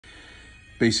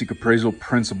Basic Appraisal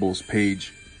Principles,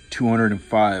 page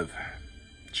 205,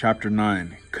 Chapter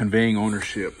 9, Conveying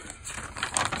Ownership.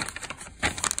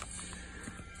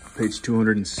 Page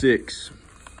 206.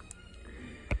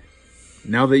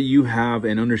 Now that you have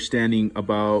an understanding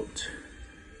about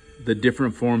the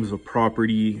different forms of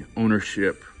property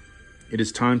ownership, it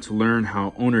is time to learn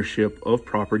how ownership of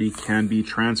property can be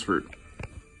transferred.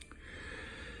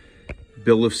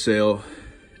 Bill of sale,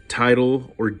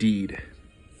 title, or deed.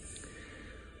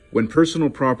 When personal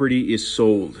property is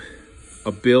sold,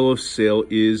 a bill of sale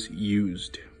is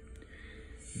used.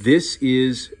 This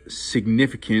is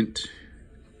significant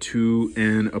to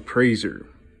an appraiser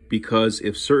because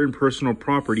if certain personal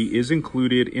property is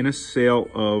included in a sale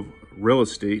of real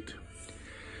estate,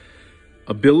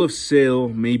 a bill of sale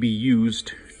may be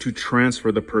used to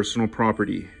transfer the personal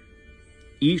property.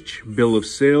 Each bill of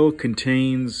sale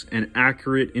contains an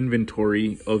accurate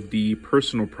inventory of the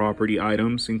personal property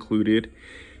items included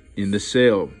in the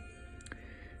sale.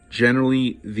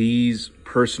 Generally, these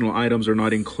personal items are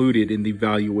not included in the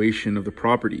valuation of the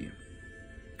property.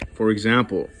 For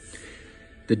example,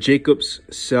 the Jacobs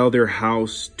sell their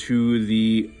house to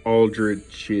the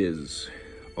Aldriches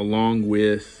along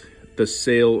with the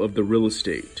sale of the real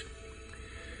estate.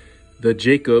 The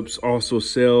Jacobs also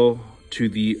sell to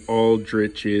the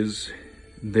Aldriches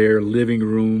their living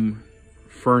room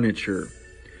furniture.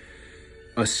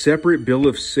 A separate bill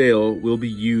of sale will be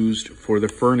used for the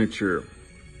furniture.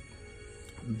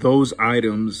 Those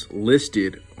items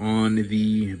listed on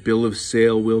the bill of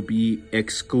sale will be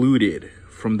excluded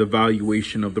from the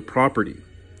valuation of the property.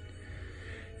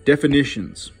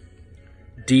 Definitions.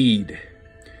 Deed.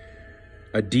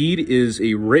 A deed is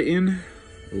a written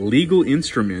legal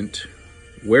instrument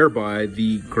whereby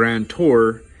the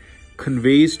grantor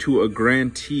conveys to a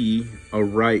grantee a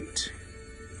right,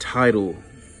 title,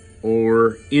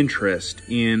 or interest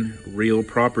in real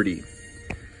property.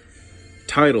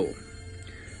 Title.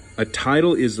 A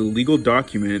title is a legal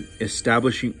document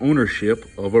establishing ownership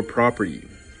of a property.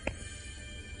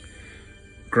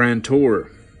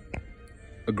 Grantor.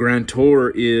 A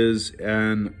grantor is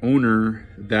an owner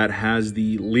that has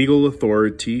the legal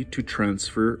authority to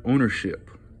transfer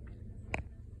ownership.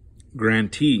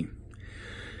 Grantee.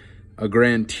 A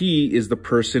grantee is the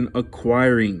person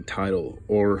acquiring title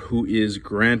or who is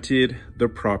granted the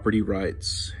property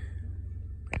rights.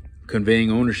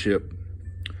 Conveying ownership.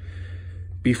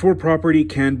 Before property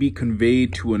can be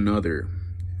conveyed to another,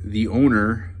 the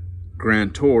owner,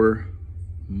 grantor,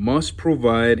 must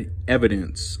provide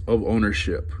evidence of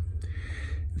ownership.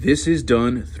 This is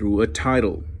done through a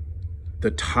title. The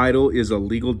title is a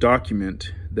legal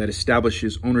document that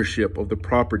establishes ownership of the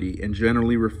property and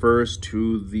generally refers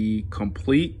to the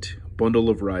complete bundle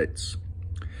of rights.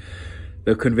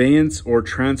 The conveyance or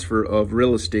transfer of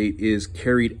real estate is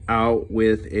carried out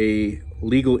with a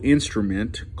legal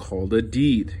instrument called a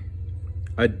deed.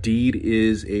 A deed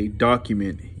is a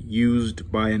document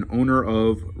used by an owner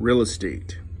of real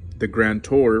estate, the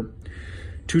grantor,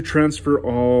 to transfer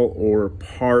all or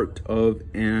part of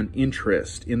an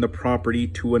interest in the property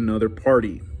to another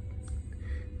party,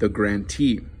 the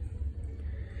grantee.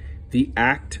 The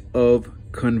act of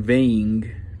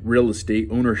conveying real estate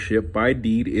ownership by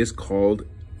deed is called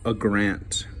a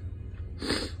grant.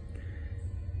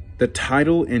 The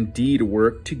title and deed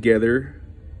work together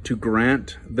to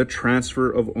grant the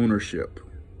transfer of ownership.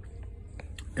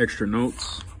 Extra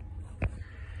notes.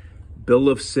 Bill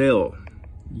of sale.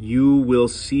 You will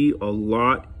see a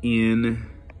lot in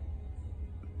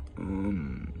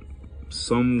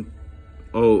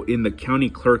in the county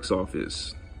clerk's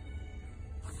office.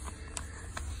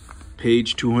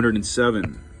 Page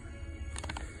 207.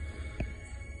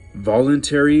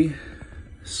 Voluntary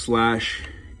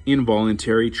 /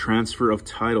 involuntary transfer of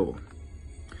title.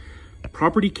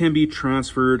 Property can be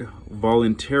transferred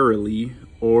voluntarily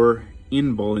or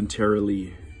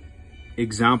involuntarily.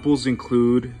 Examples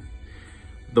include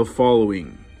the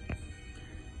following.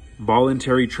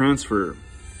 Voluntary transfer.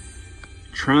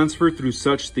 Transfer through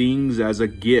such things as a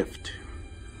gift,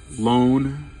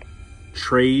 loan,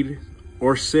 trade,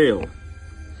 or sale.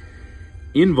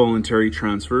 Involuntary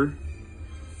transfer.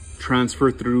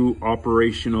 Transfer through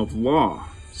operation of law,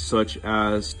 such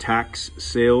as tax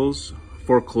sales,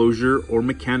 foreclosure, or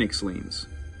mechanics liens.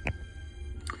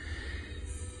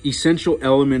 Essential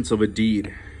elements of a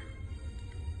deed.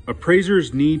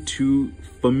 Appraisers need to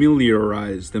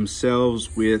familiarize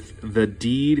themselves with the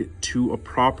deed to a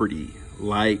property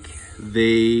like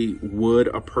they would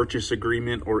a purchase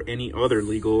agreement or any other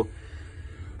legal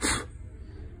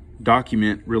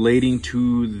document relating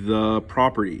to the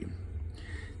property.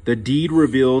 The deed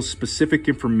reveals specific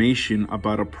information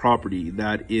about a property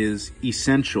that is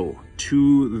essential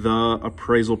to the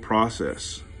appraisal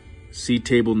process. See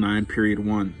Table 9, Period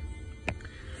 1.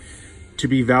 To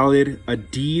be valid, a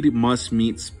deed must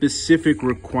meet specific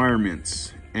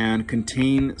requirements and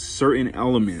contain certain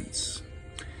elements.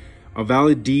 A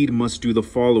valid deed must do the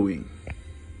following: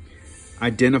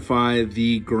 identify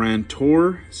the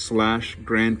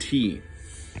grantor/grantee.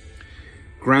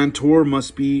 Grantor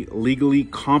must be legally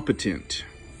competent.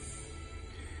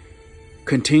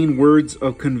 Contain words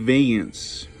of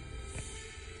conveyance.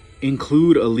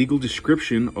 Include a legal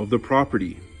description of the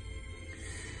property.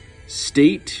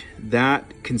 State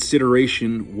that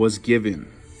consideration was given.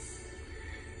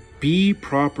 Be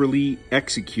properly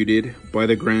executed by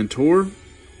the grantor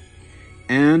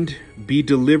and be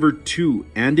delivered to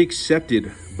and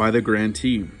accepted by the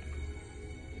grantee.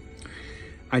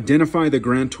 Identify the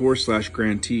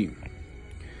grantor/grantee.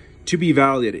 To be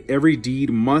valid, every deed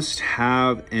must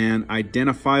have an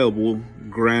identifiable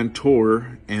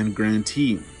grantor and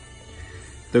grantee.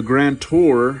 The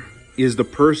grantor is the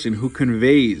person who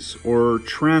conveys or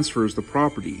transfers the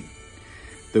property.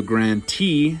 The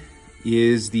grantee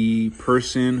is the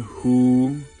person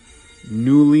who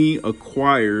newly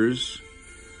acquires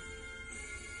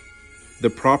the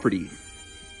property.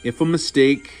 If a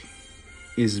mistake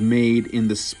is made in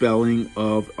the spelling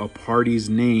of a party's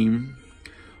name,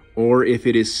 or if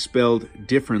it is spelled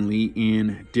differently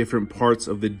in different parts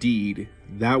of the deed,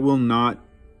 that will not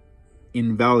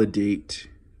invalidate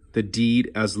the deed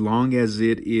as long as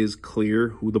it is clear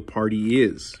who the party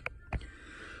is.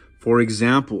 For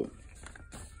example,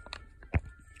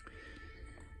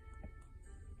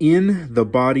 in the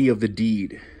body of the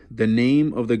deed, the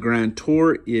name of the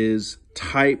grantor is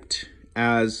typed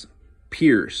as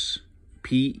Pierce,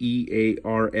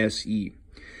 P-E-A-R-S-E,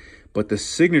 but the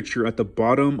signature at the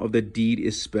bottom of the deed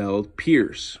is spelled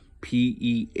Pierce,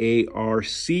 P-E-A-R-C-E.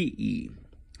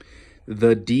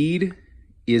 The deed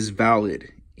is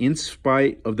valid in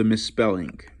spite of the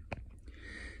misspelling.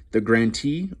 The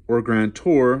grantee or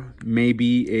grantor may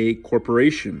be a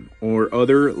corporation or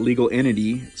other legal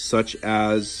entity such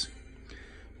as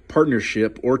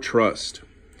partnership or trust.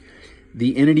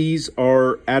 The entities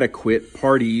are adequate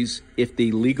parties if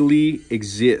they legally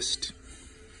exist.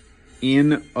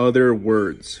 In other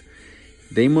words,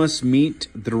 they must meet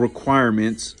the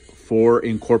requirements for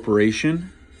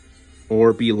incorporation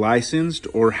or be licensed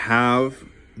or have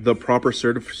the proper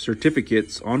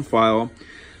certificates on file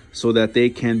so that they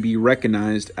can be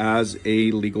recognized as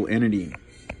a legal entity.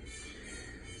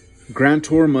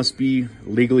 Grantor must be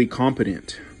legally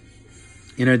competent.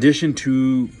 In addition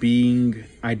to being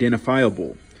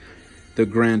identifiable, the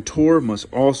grantor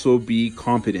must also be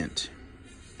competent,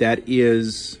 that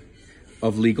is,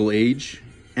 of legal age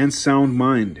and sound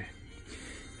mind.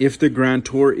 If the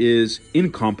grantor is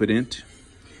incompetent,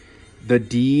 the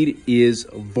deed is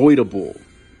voidable.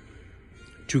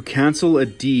 To cancel a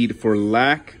deed for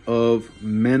lack of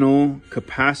mental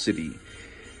capacity,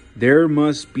 there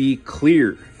must be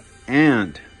clear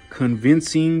and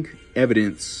convincing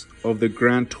evidence of the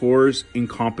grantor's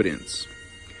incompetence.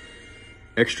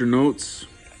 Extra notes.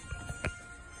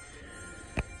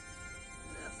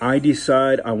 I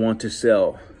decide I want to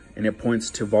sell, and it points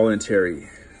to voluntary.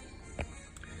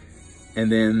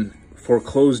 And then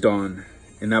foreclosed on,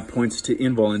 and that points to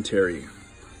involuntary.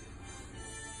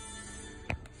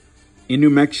 In New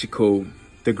Mexico,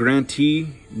 the grantee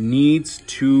needs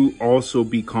to also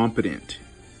be competent,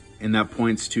 and that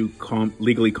points to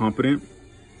legally competent.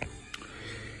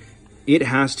 It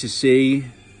has to say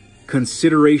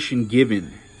consideration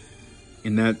given,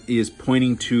 and that is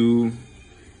pointing to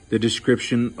the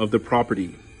description of the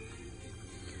property.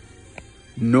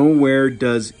 Nowhere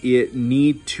does it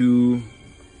need to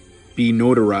be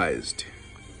notarized.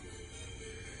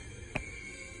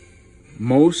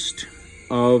 Most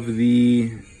of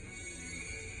the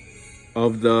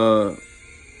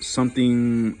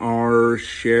something our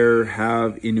share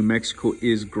have in New Mexico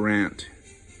is grant.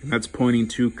 And that's pointing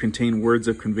to contain words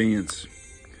of conveyance.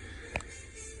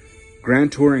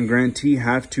 Grantor and grantee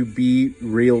have to be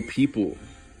real people.